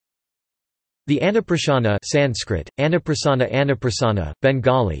The Annaprashana Sanskrit, Annaprasana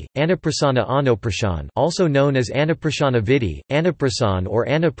Bengali, Annaprasana also known as Annaprashana Vidhi, Annaprasan or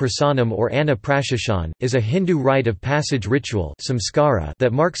Annaprasanam or Annaprashashan, is a Hindu rite of passage ritual samskara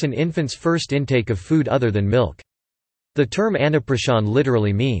that marks an infant's first intake of food other than milk. The term Annaprashan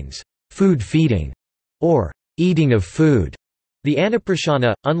literally means, food feeding, or eating of food. The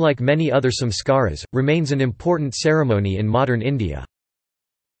Annaprashana, unlike many other samskaras, remains an important ceremony in modern India.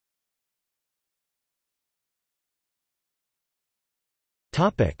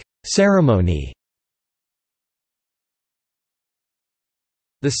 Ceremony.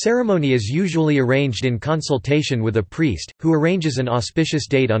 The ceremony is usually arranged in consultation with a priest, who arranges an auspicious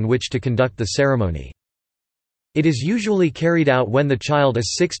date on which to conduct the ceremony. It is usually carried out when the child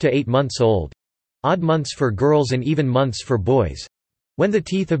is 6 to 8 months old, odd months for girls and even months for boys, when the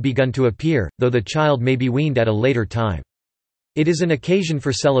teeth have begun to appear, though the child may be weaned at a later time. It is an occasion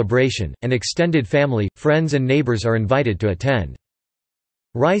for celebration, and extended family, friends and neighbors are invited to attend.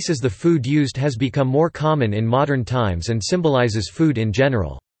 Rice as the food used has become more common in modern times and symbolizes food in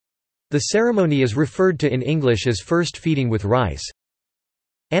general. The ceremony is referred to in English as first feeding with rice.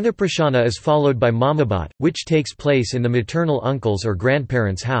 Annaprashana is followed by Mamabhat, which takes place in the maternal uncle's or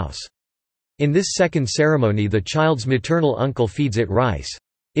grandparents' house. In this second ceremony the child's maternal uncle feeds it rice.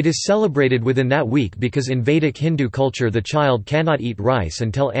 It is celebrated within that week because in Vedic Hindu culture the child cannot eat rice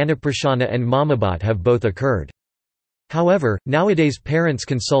until Annaprashana and Mamabhat have both occurred. However, nowadays parents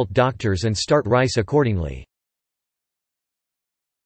consult doctors and start rice accordingly.